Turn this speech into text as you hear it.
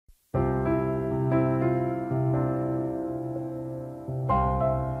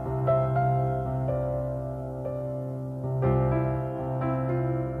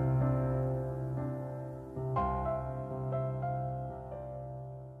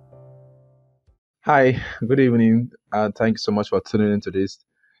Hi, good evening. Thank you so much for tuning into this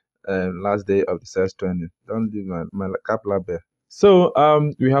last day of the sales training. Don't leave my cap lab there.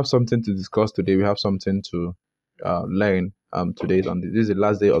 We have something to discuss today. We have something to learn today. This is the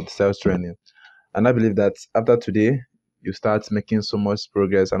last day of the sales training, and I believe that after today, you start making so much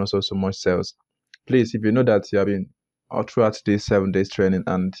progress and also so much sales. Please, if you know that you have been all throughout this 7 days training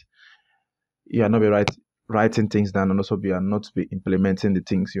and you are not be writing things down and also be are not be implementing the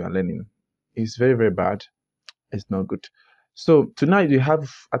things you are learning, it's very very bad. It's not good. So tonight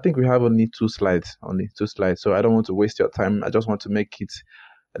I think we have only two slides. So I don't want to waste your time. I just want to make it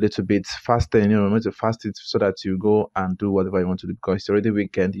a little bit faster. I want to fast it so that you go and do whatever you want to do because it's already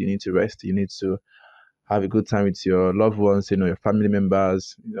weekend. You need to rest. You need to have a good time with your loved ones, your family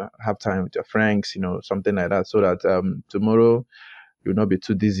members, have time with your friends, something like that, so that tomorrow you'll not be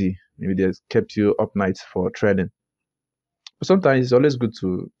too dizzy. Maybe they kept you up nights for training. But sometimes it's always good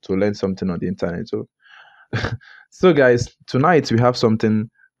to learn something on the internet. So, guys, tonight we have something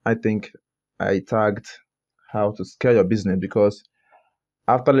I think I tagged how to scale your business because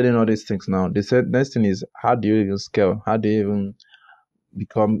after learning all these things now, they said next thing is how do you even scale? How do you even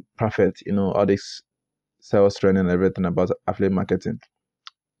become perfect? All this sales training and everything about affiliate marketing.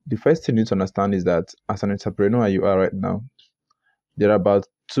 The first thing you need to understand is that as an entrepreneur you are right now, there are about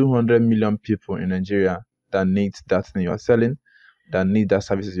 200 million people in Nigeria that need that thing you are selling, that need that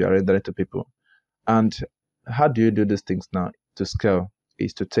services you are rendering to people. And how do you do these things now to scale?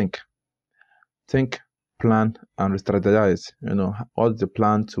 Is to think, plan, and strategize. What's the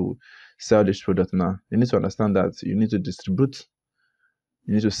plan to sell this product now? You need to understand that you need to distribute,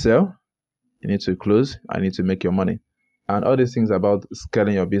 you need to sell, you need to close, and you need to make your money. And all these things about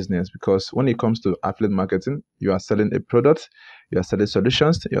scaling your business because when it comes to affiliate marketing, you are selling a product, you are selling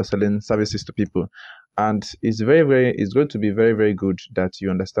solutions, you are selling services to people. And it's going to be very, very good that you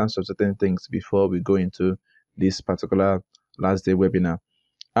understand some certain things before we go into this particular last day webinar.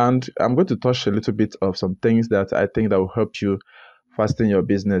 And I'm going to touch a little bit of some things that I think that will help you fasten your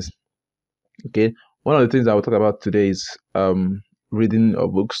business. Okay. One of the things I will talk about today is reading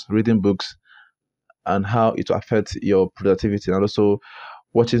books and how it will affect your productivity, and also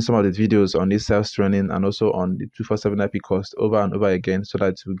watching some of the videos on this sales training and also on the 247 IP course over and over again so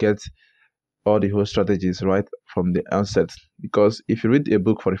that you get all the whole strategies right from the onset. Because if you read a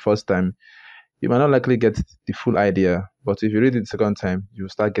book for the first time, you might not likely get the full idea, but if you read it the second time, you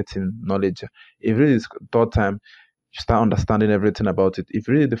start getting knowledge. If you read it the third time, you start understanding everything about it. If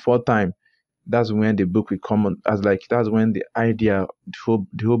you read it the fourth time, that's when the book will come on as like that's when the idea,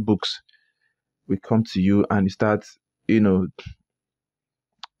 the whole books will come to you and you start, you know,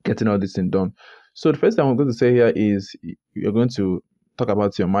 getting all this thing done. So the first thing I'm going to say here is you're going to talk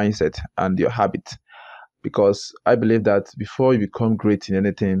about your mindset and your habit because I believe that before you become great in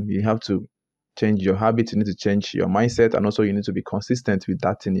anything, you have to change your habit, you need to change your mindset, and also you need to be consistent with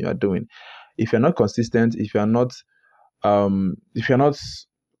that thing you are doing. If you're not consistent, if you're not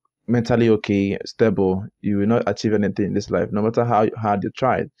mentally okay, stable, you will not achieve anything in this life, no matter how hard you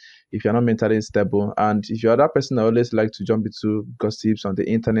try. If you're not mentally stable, and if you're that person that always like to jump into gossips on the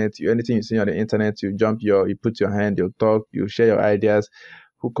internet, anything you see on the internet, you put your hand, you talk, you share your ideas,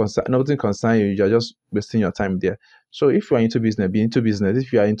 nothing concern you, you're just wasting your time there. So if you are into business, be into business.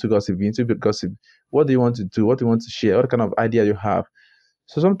 If you are into gossip, be into gossip. What do you want to do? What do you want to share? What kind of idea you have?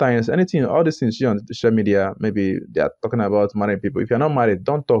 So sometimes all these things you see on social media, maybe they are talking about married people. If you're not married,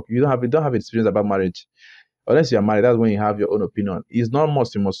 don't talk. You don't have experience about marriage. Unless you're married, that's when you have your own opinion. It's not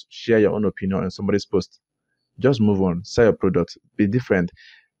must you must share your own opinion on somebody's post. Just move on, sell your product, be different,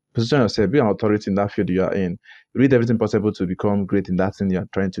 position yourself, be an authority in that field you are in. Read everything possible to become great in that thing you're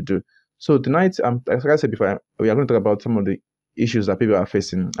trying to do. So tonight, like I said before, we are going to talk about some of the issues that people are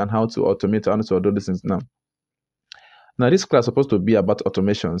facing and how to automate and how to do these things now. Now, this class is supposed to be about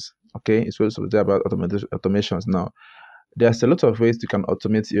automations. Okay, it's supposed to be about automations. Now, there's a lot of ways you can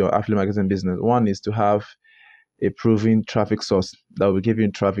automate your affiliate marketing business. One is to have a proven traffic source that will give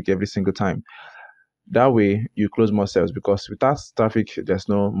you traffic every single time. That way, you close more sales because without traffic, there's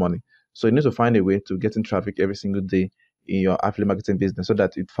no money. So you need to find a way to get in traffic every single day in your affiliate marketing business so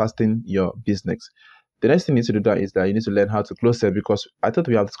that it fasten your business. The next thing you need to do that is that you need to learn how to close sales because I thought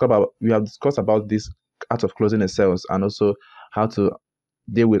we have discussed about this art of closing the sales and also how to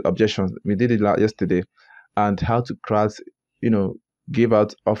deal with objections. We did it yesterday, and how to craft, you know, give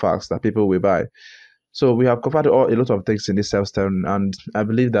out offers that people will buy. So we have covered a lot of things in this self styling, and I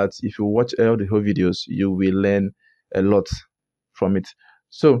believe that if you watch all the whole videos, you will learn a lot from it.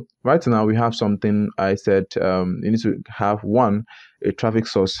 So right now we have something I said you need to have a traffic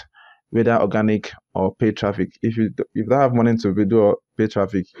source, whether organic or paid traffic. If you don't have money to do paid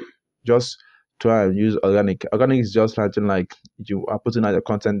traffic, just try and use organic. Organic is just something like you are putting out your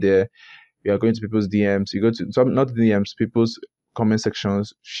content there. You are going to people's DMs. You go to some, not DMs, people's comment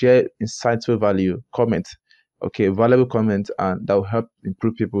sections. Share insightful value, comment, okay, valuable comment, and that will help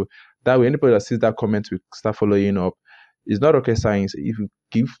improve people. That way, anybody that sees that comment will start following up. It's not rocket science. If you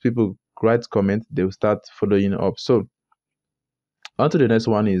give people great comment, they will start following up. So, on to the next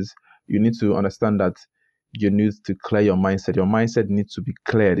one is you need to understand that you need to clear your mindset. Your mindset needs to be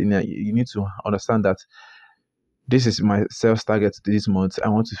cleared. You need to understand that this is my sales target this month. I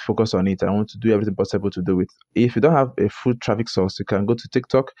want to focus on it. I want to do everything possible to do it. If you don't have a full traffic source, you can go to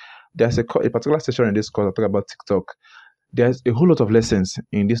TikTok. There's a particular session in this course I talk about TikTok. There's a whole lot of lessons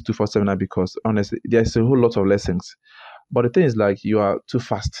in this 247 seminar because honestly, there's a whole lot of lessons. But the thing is, like, you are too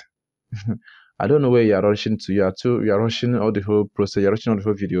fast. I don't know where you are rushing to. You are rushing all the whole process. You're rushing all the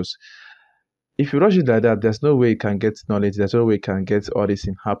whole videos. If you rush it like that, there's no way you can get knowledge. There's no way you can get all this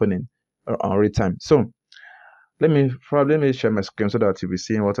thing happening on real time. So let me share my screen so that you'll be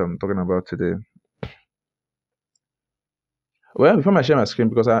seeing what I'm talking about today. Well, before I share my screen,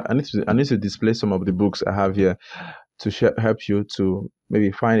 because I need to display some of the books I have here to help you to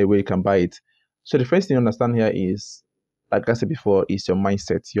maybe find a way you can buy it. So the first thing you understand here is, like I said before, is your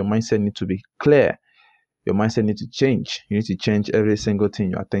mindset. Your mindset needs to be clear. Your mindset needs to change. You need to change every single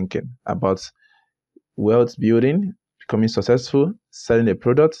thing you are thinking about wealth building, becoming successful, selling a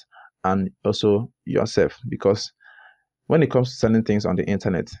product, and also yourself. Because when it comes to selling things on the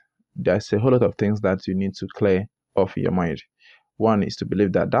internet, there's a whole lot of things that you need to clear off your mind. One is to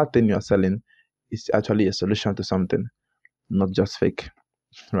believe that that thing you're selling is actually a solution to something, not just fake,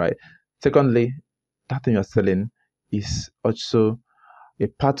 right? Secondly, that thing you're selling is also a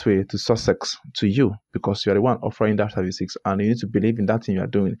pathway to success to you because you're the one offering that services and you need to believe in that thing you are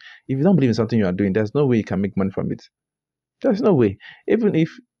doing. If you don't believe in something you are doing, there's no way you can make money from it. There's no way. Even if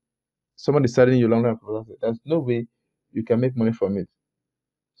somebody is selling you long-term products, there's no way you can make money from it.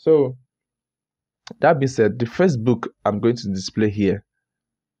 So that being said, the first book I'm going to display here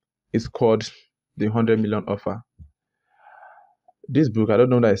is called The 100 Million Offer. This book, I don't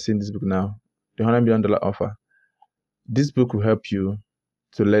know that I've seen this book now, The $100 Million Offer. This book will help you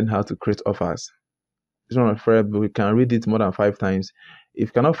to learn how to create offers. It's one of my favorite books. You can read it more than 5 times. If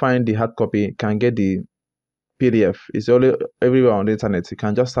you cannot find the hard copy, you can get the PDF. It's only everywhere on the internet. You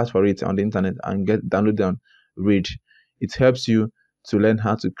can just search for it on the internet and download and read. It helps you to learn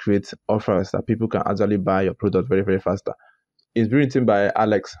how to create offers that people can actually buy your product very, very faster. It's been written by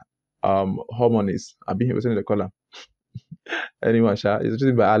Alex Hormonis. I've been written in the color. Anyway, it's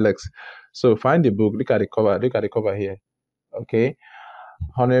written by Alex. So find the book. Look at the cover. Look at the cover here. Okay,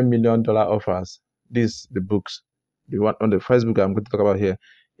 $100 million offers. These the books. The one on the first book I'm going to talk about here.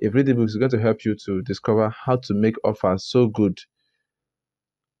 If you read the book, it's going to help you to discover how to make offers so good.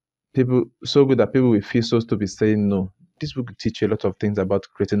 So good that people will feel so stupid saying no. This book will teach you a lot of things about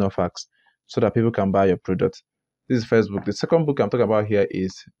creating offers so that people can buy your product. This is the first book. The second book I'm talking about here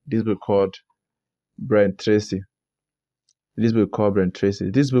is this book called Brian Tracy. This book called Brian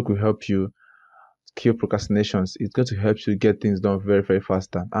Tracy. This book will help you kill procrastinations. It's going to help you get things done very, very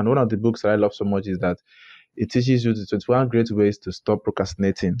faster. And one of the books that I love so much is that it teaches you the 21 great ways to stop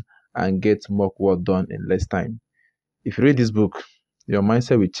procrastinating and get more work done in less time. If you read this book, your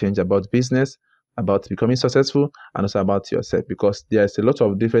mindset will change about business, about becoming successful, and also about yourself because there's a lot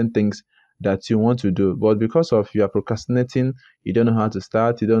of different things that you want to do. But because of you are procrastinating, you don't know how to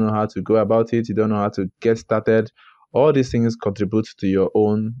start, you don't know how to go about it, you don't know how to get started. All these things contribute to your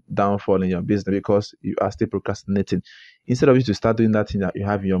own downfall in your business because you are still procrastinating. Instead of you to start doing that thing that you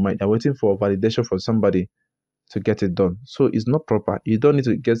have in your mind, you're waiting for validation from somebody to get it done. So it's not proper. You don't need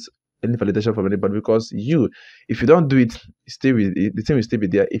to get any validation from anybody because if you don't do it, the thing will still be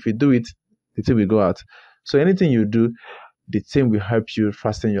there. If you do it, the thing will go out. So anything you do, the team will help you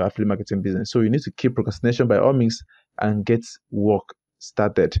fasten your affiliate marketing business. So you need to keep procrastination by all means and get work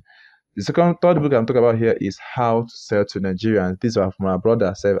started. The third book I'm talking about here is How to Sell to Nigerians. These are from my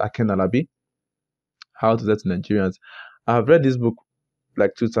brother, Akin Alabi. How to Sell to Nigerians. I have read this book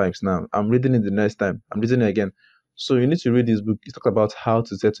like 2 times now. I'm reading it the next time. I'm reading it again. So you need to read this book. It talks about how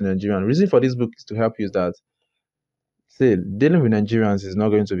to sell to Nigerians. The reason for this book is to help you is that, say, dealing with Nigerians is not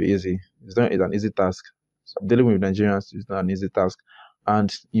going to be easy. It's an easy task. So dealing with Nigerians is not an easy task. And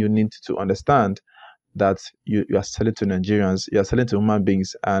you need to understand that you are selling to Nigerians, you are selling to human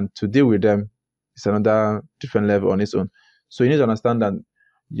beings, and to deal with them is another different level on its own. So you need to understand that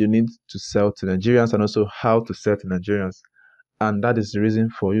you need to sell to Nigerians and also how to sell to Nigerians. And that is the reason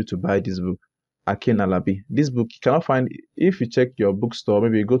for you to buy this book, Akin Alabi. This book you cannot find if you check your bookstore.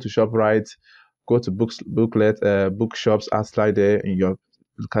 Maybe you go to ShopRite, go to bookshops, slide there in your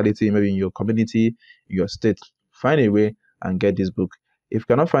locality, maybe in your community, in your state. Find a way and get this book. If you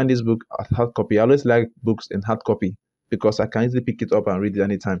cannot find this book at hard copy, I always like books in hard copy because I can easily pick it up and read it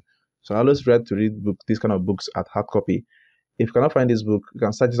anytime. So I always try to read these kind of books at hard copy. If you cannot find this book, you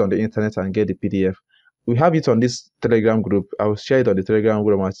can search it on the internet and get the PDF. We have it on this Telegram group. I will share it on the Telegram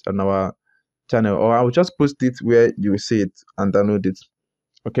group on our channel, or I will just post it where you will see it and download it.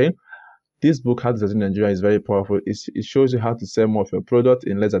 Okay. This book, How to Succeed in Nigeria, is very powerful. It shows you how to sell more of your product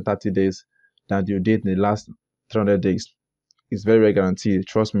in less than 30 days than you did in the last 300 days. It's very, very guaranteed.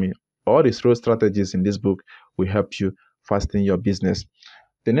 Trust me. All the slow strategies in this book will help you fasten your business.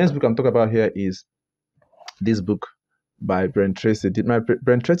 The next book I'm talking about here is this book by Brent Tracy.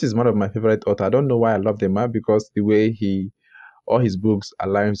 Brent Tracy is one of my favorite authors. I don't know why I love the man, because the way all his books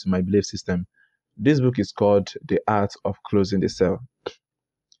align to my belief system. This book is called The Art of Closing the Sale.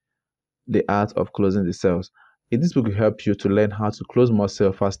 The Art of Closing the Sales. This book will help you to learn how to close more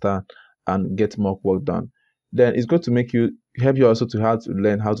sales faster and get more work done. Then it's going to help you also to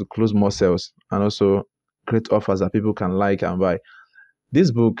learn how to close more sales and also create offers that people can like and buy. This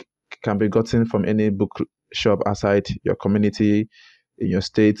book can be gotten from any book shop outside your community, in your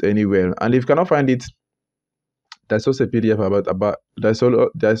state, anywhere. And if you cannot find it, there's also a PDF there's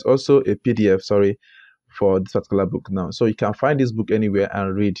also a PDF, sorry, for this particular book now. So you can find this book anywhere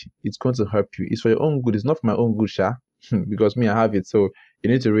and read. It's going to help you. It's for your own good. It's not for my own good, Sha. Because me, I have it. So you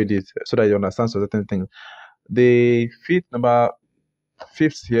need to read it so that you understand certain things. The fifth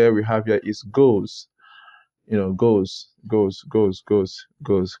here we have here is goals. Goals.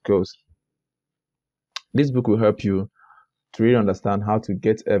 This book will help you to really understand how to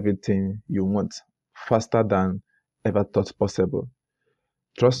get everything you want faster than ever thought possible.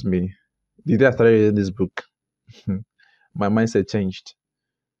 Trust me, the day I started reading this book, my mindset changed,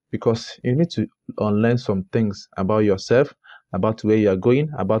 because you need to unlearn some things about yourself, about where you are going,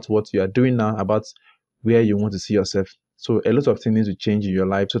 about what you are doing now, about where you want to see yourself. So a lot of things need to change in your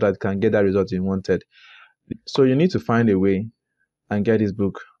life so that you can get that result you wanted. So you need to find a way and get this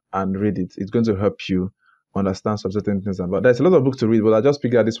book and read it. It's going to help you understand some certain things about. There's a lot of books to read, but I just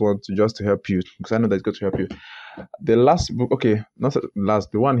picked out this one to help you, because I know that it's going to help you. The last book, okay, not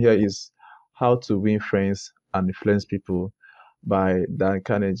last, the one here is How to Win Friends and Influence People by Dan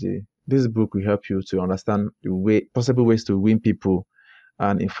Carnegie. This book will help you to understand possible ways to win people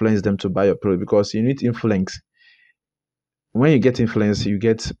and influence them to buy your product, because you need influence. When you get influence, you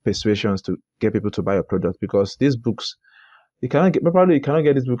get persuasions to get people to buy your product, because these books, you cannot get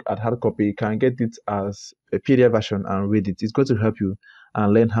this book at hard copy. You can get it as a PDF version and read it. It's going to help you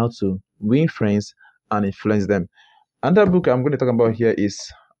and learn how to win friends and influence them. Another book I'm going to talk about here is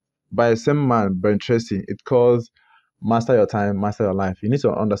by the same man, Brent Tracy. It calls Master Your Time, Master Your Life. You need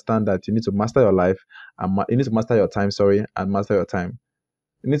to understand that you need to master your life, and you need to master your time, and master your time.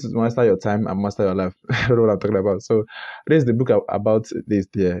 You need to master your time and master your life. I don't know what I'm talking about. So this is the book about this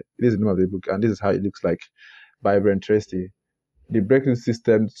there. This is the name of the book, and this is how it looks like by Brent Tracy. The Breakthrough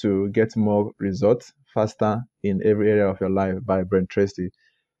System to Get More Results Faster in Every Area of Your Life by Brent Tracy.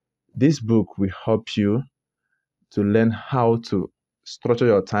 This book will help you to learn how to structure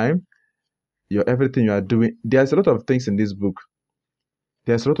your time, everything you are doing. There's a lot of things in this book.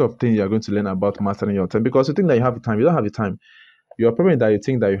 There's a lot of things you are going to learn about mastering your time, because you think that you have the time. You don't have the time. Your problem is that you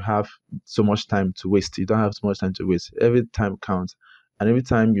think that you have so much time to waste. You don't have so much time to waste. Every time counts. And every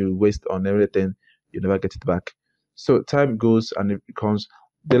time you waste on everything, you never get it back. So time goes and it becomes.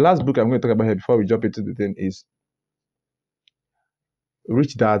 The last book I'm going to talk about here before we jump into the thing is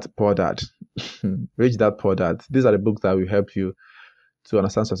Rich Dad, Poor Dad. Rich Dad, Poor Dad. These are the books that will help you to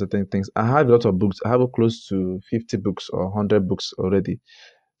understand certain things. I have a lot of books. I have close to 50 books or 100 books already.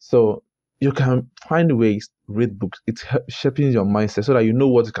 So you can find ways to read books. It's shaping your mindset so that you know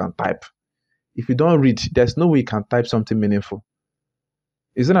what you can type. If you don't read, there's no way you can type something meaningful.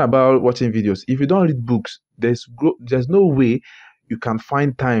 It's not about watching videos. If you don't read books, there's no way you can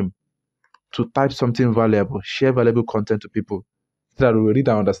find time to type something valuable, share valuable content to people so that we read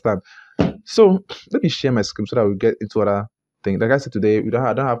and understand. So let me share my screen so that we get into other things. Like I said today,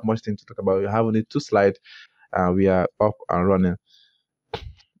 I don't have much thing to talk about. We have only 2 slides and we are up and running.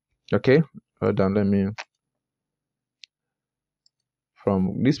 Okay, hold on. Let me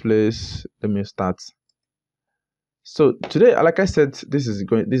from this place. Let me start. So today, like I said, this is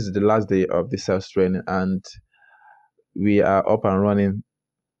the last day of the sales training, and we are up and running.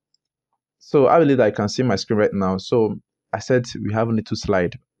 So I believe that I can see my screen right now. So I said we have only 2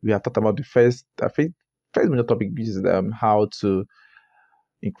 slides. We have talked about the first major topic, which is how to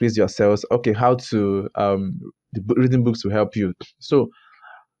increase your sales. Okay, how to the reading books will help you. So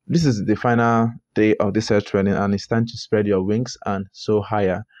This is the final day of this sales training, and it's time to spread your wings and soar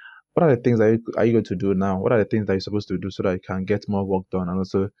higher. What are the things that are you going to do now? What are the things that you're supposed to do so that you can get more work done and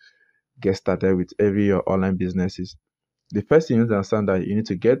also get started with every your online businesses? The first thing you need to understand that you need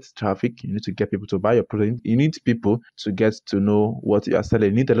to get traffic, you need to get people to buy your product, you need people to get to know what you are selling.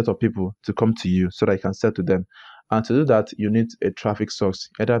 You need a lot of people to come to you so that you can sell to them. And to do that, you need a traffic source,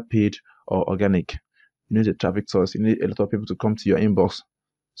 either paid or organic. You need a traffic source. You need a lot of people to come to your inbox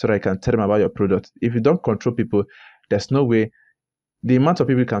so that you can tell them about your product. If you don't control people, there's no way the amount of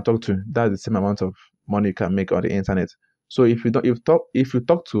people you can talk to, that's the same amount of money you can make on the internet. So if you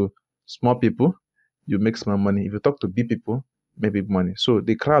talk to small people, you make small money. If you talk to big people, make big money. So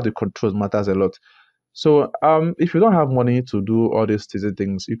the crowd you control matters a lot. So if you don't have money to do all these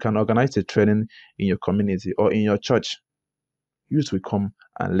things, you can organize a training in your community or in your church. Youth will come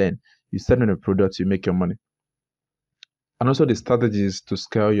and learn. You sell them a product, you make your money. And also the strategies to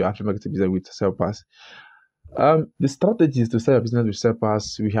scale your affiliate marketing business with SellPass. The strategies to start your business with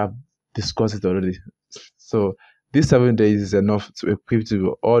SellPass, we have discussed it already. So these 7 days is enough to equip you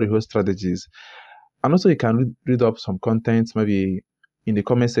with all the whole strategies. And also you can read up some content, maybe in the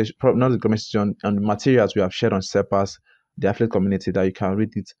comment section, not the comment section, and the materials we have shared on SellPass, the affiliate community, that you can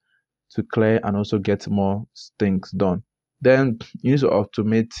read it to clear and also get more things done. Then you need to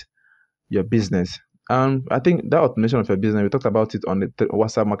automate your business. And I think that automation of your business, we talked about it on the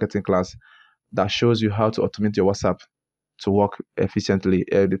WhatsApp marketing class that shows you how to automate your WhatsApp to work efficiently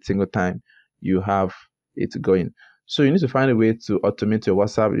every single time you have it going. So you need to find a way to automate your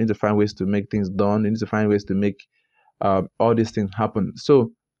WhatsApp. You need to find ways to make things done. You need to find ways to make all these things happen.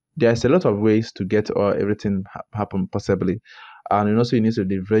 So there's a lot of ways to get everything happen possibly. And also you need to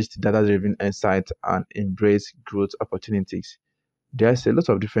leverage the data-driven insight and embrace growth opportunities. There's a lot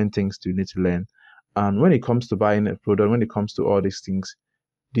of different things you need to learn. And when it comes to buying a product, when it comes to all these things,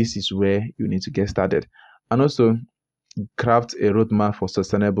 this is where you need to get started. And also craft a roadmap for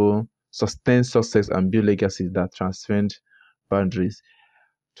sustained success and build legacies that transcend boundaries.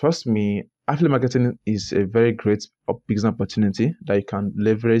 Trust me, affiliate marketing is a very great business opportunity that you can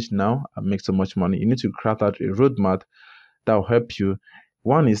leverage now and make so much money. You need to craft out a roadmap that will help you.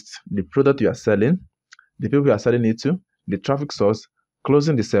 One is the product you are selling, the people you are selling it to, the traffic source,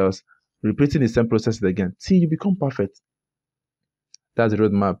 closing the sales, repeating the same process again till you become perfect. That's the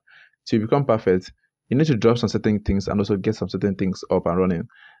roadmap. To become perfect, you need to drop some certain things and also get some certain things up and running.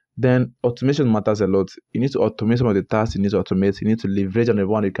 Then automation matters a lot. You need to automate some of the tasks you need to automate. You need to leverage on the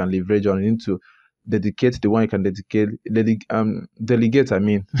one you can leverage on. You need to dedicate the one you can delegate. I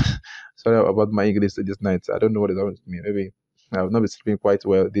mean, sorry about my English this night. I don't know what it always mean. Maybe I've not been sleeping quite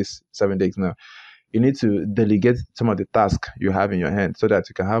well these 7 days now. You need to delegate some of the tasks you have in your hand so that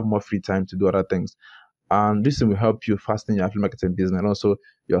you can have more free time to do other things. And this will help you fasten your affiliate marketing business and also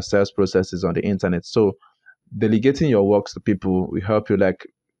your sales processes on the internet. So delegating your works to people will help you, like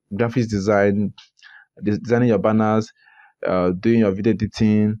graphics design, designing your banners, doing your video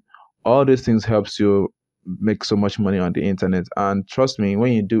editing. All these things helps you make so much money on the internet. And trust me,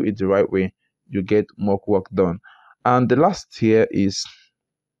 when you do it the right way, you get more work done. And the last here is,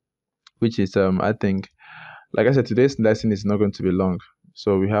 which is I think, like I said, today's lesson is not going to be long.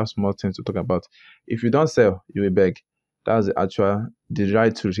 So we have small things to talk about. If you don't sell, you will beg. That's the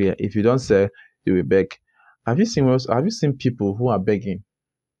right truth here. If you don't sell, you will beg. Have you seen people who are begging?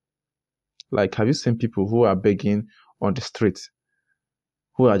 Like, have you seen people who are begging on the street,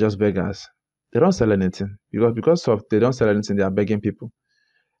 who are just beggars? They don't sell anything because of they don't sell anything. They are begging people.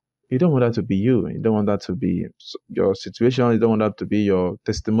 You don't want that to be you. You don't want that to be your situation. You don't want that to be your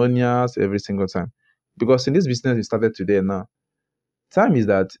testimonials every single time. Because in this business you started today now, time is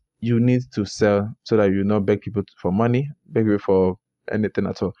that you need to sell so that you not beg people for money, beg people for anything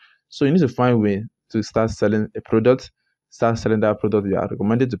at all. So you need to find a way to start selling a product, start selling that product you are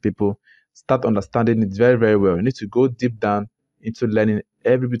recommended to people, start understanding it very, very well. You need to go deep down into learning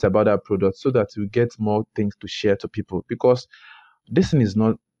every bit about that product so that you get more things to share to people. Because this thing is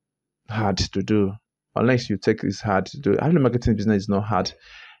not hard to do unless you take this hard to do. Having a marketing business is not hard.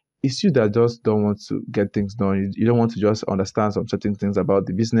 It's you that just don't want to get things done. You don't want to just understand some certain things about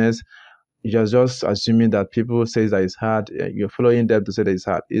the business. You're just assuming that people say that it's hard. You're following them to say that it's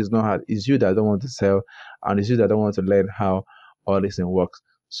hard. It's not hard. It's you that don't want to sell, and it's you that don't want to learn how all this thing works.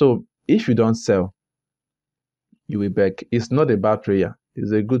 So if you don't sell, you will beg. It's not a bad prayer.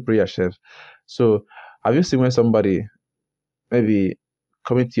 It's a good prayer, chef. So have you seen when somebody maybe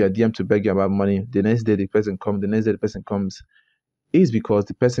coming to your DM to beg you about money, the next day the person comes, is because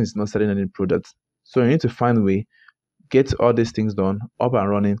the person is not selling any product. So you need to find a way, get all these things done, up and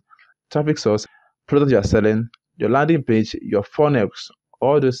running, traffic source, product you are selling, your landing page, your funnels,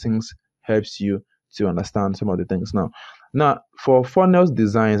 all those things helps you to understand some of the things. Now for funnels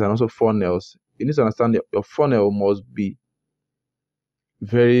designs and also funnels, you need to understand that your funnel must be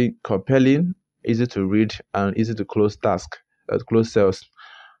very compelling, easy to read, and easy to close close sales.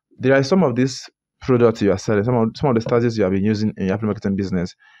 There are some of these products you are selling, some of the strategies you have been using in your affiliate marketing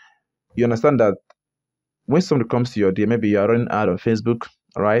business. You understand that when somebody comes to your day, maybe you are running ad on Facebook,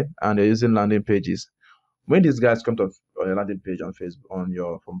 right, and you're using landing pages. When these guys come to your landing page on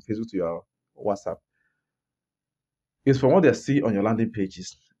Facebook, from Facebook to your WhatsApp, it's from what they see on your landing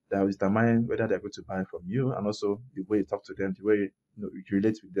pages that will determine whether they're going to buy from you, and also the way you talk to them, the way you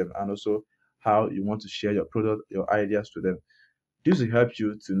relate with them, and also how you want to share your product, your ideas to them. This will help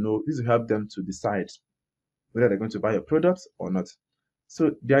you to know. This will help them to decide whether they're going to buy your products or not.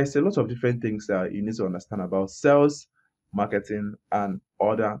 So there is a lot of different things that you need to understand about sales, marketing, and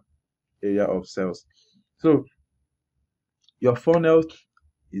other area of sales. So your funnel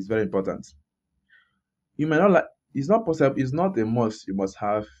is very important. You might not like. It's not possible. It's not a must. You must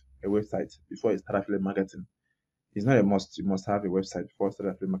have a website before you start affiliate marketing. It's not a must. You must have a website before you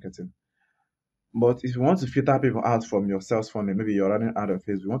start affiliate marketing. But if you want to filter people out from your sales funnel, maybe you're running ad on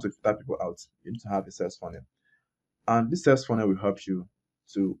Facebook, you want to filter people out, you need to have a sales funnel. And this sales funnel will help you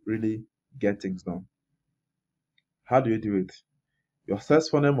to really get things done. How do you do it? Your sales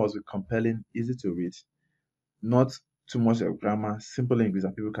funnel must be compelling, easy to read, not too much of grammar, simple English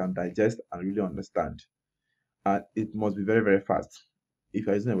that people can digest and really understand. And it must be very, very fast if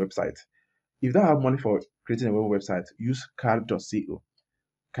you're using a website. If you don't have money for creating a web website, use card.co.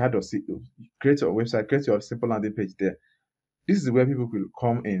 Card.co. Create your website, create your simple landing page there. This is where people will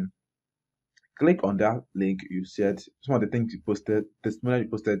come in. Click on that link you shared, some of the things you posted, testimonial you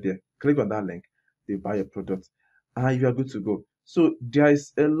posted there. Click on that link, they buy your product, and you are good to go. So there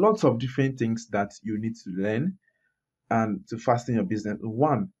is a lot of different things that you need to learn and to fasten your business.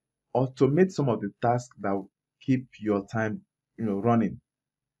 One, automate some of the tasks that will keep your time, running.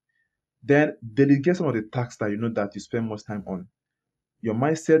 Then delegate some of the tasks that you know that you spend most time on. Your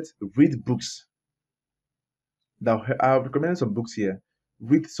mindset, read books. Now, I've recommended some books here.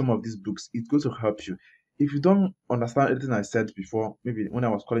 Read some of these books. It's going to help you. If you don't understand anything I said before, maybe when I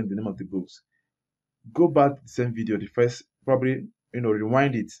was calling the name of the books, go back to the same video, the first, probably,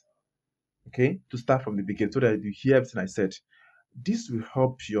 rewind it, okay, to start from the beginning so that you hear everything I said. This will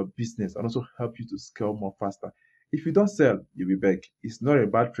help your business and also help you to scale more faster. If you don't sell, you'll be back. It's not a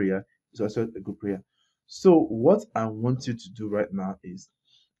bad prayer, it's also a good prayer. So, what I want you to do right now is,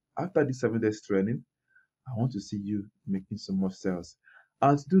 after this 7 days training, I want to see you making some more sales.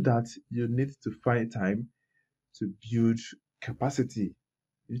 And to do that, you need to find time to build capacity.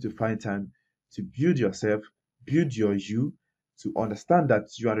 You need to find time to build yourself, build your you, to understand that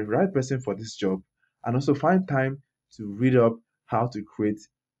you are the right person for this job, and also find time to read up how to create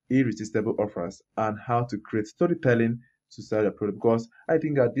irresistible offers and how to create storytelling to sell your product. Because I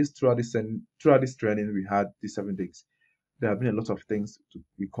think that throughout this training we had these 7 days, there have been a lot of things to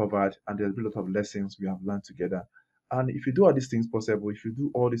be covered, and there's been a lot of lessons we have learned together. And if you do all these things possible, if you do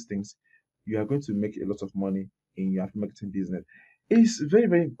all these things, you are going to make a lot of money in your marketing business. It's very,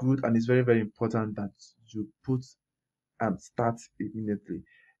 very good, and it's very, very important that you put and start immediately.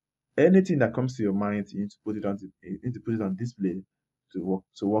 Anything that comes to your mind, you need to put it on display to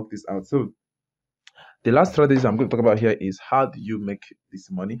work this out. So the last strategy I'm going to talk about here is, how do you make this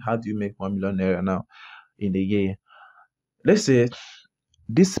money? How do you make 1 million naira now in a year? Let's say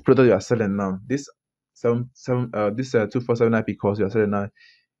this product you are selling now, this 247 IP course you are selling now,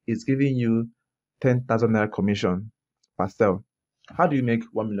 is giving you 10,000 naira commission per sale. How do you make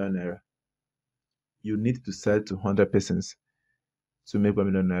 1 million naira? You need to sell to 100 persons to make 1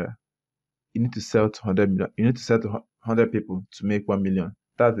 million naira. You need to sell to 100 million. You need to sell to 100 people to make 1 million.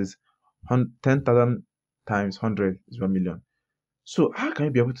 That is 10,000 times 100 is 1 million. So how can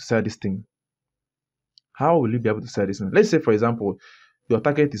you be able to sell this thing? How will you be able to sell this thing? Let's say, for example, your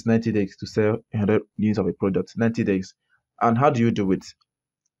target is 90 days to sell 100 units of a product. 90 days. And how do you do it?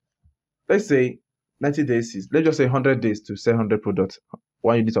 Let's say 90 days is, let's just say 100 days to sell 100 products,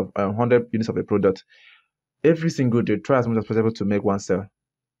 100 units of a product. Every single day, try as much as possible to make one sale.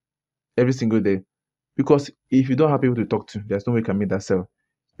 Every single day. Because if you don't have people to talk to, there's no way you can make that sale.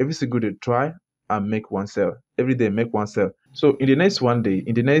 Every single day, try and make one sale. Every day, make one sale. So in the next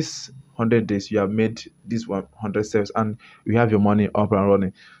 100 days, you have made these 100 sales, and you have your money up and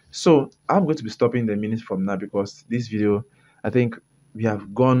running. So I'm going to be stopping the minute from now, because this video, I think we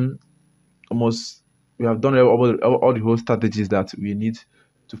have done all the whole strategies that we need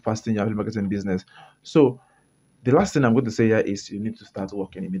to fasten your marketing business. So the last thing I'm going to say here is, you need to start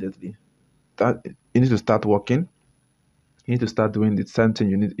working immediately. You need to start working you need to start doing the same thing.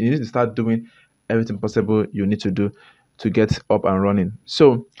 You need to start doing everything possible you need to do to get up and running.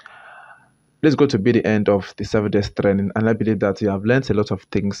 So let's go to be the end of the 7 days training. And I believe that you have learned a lot of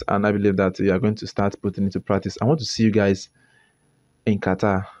things, and I believe that you are going to start putting into practice. I want to see you guys in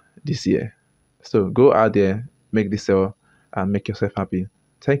Qatar this year. So go out there, make this sale, and make yourself happy.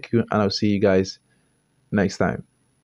 Thank you, and I'll see you guys next time.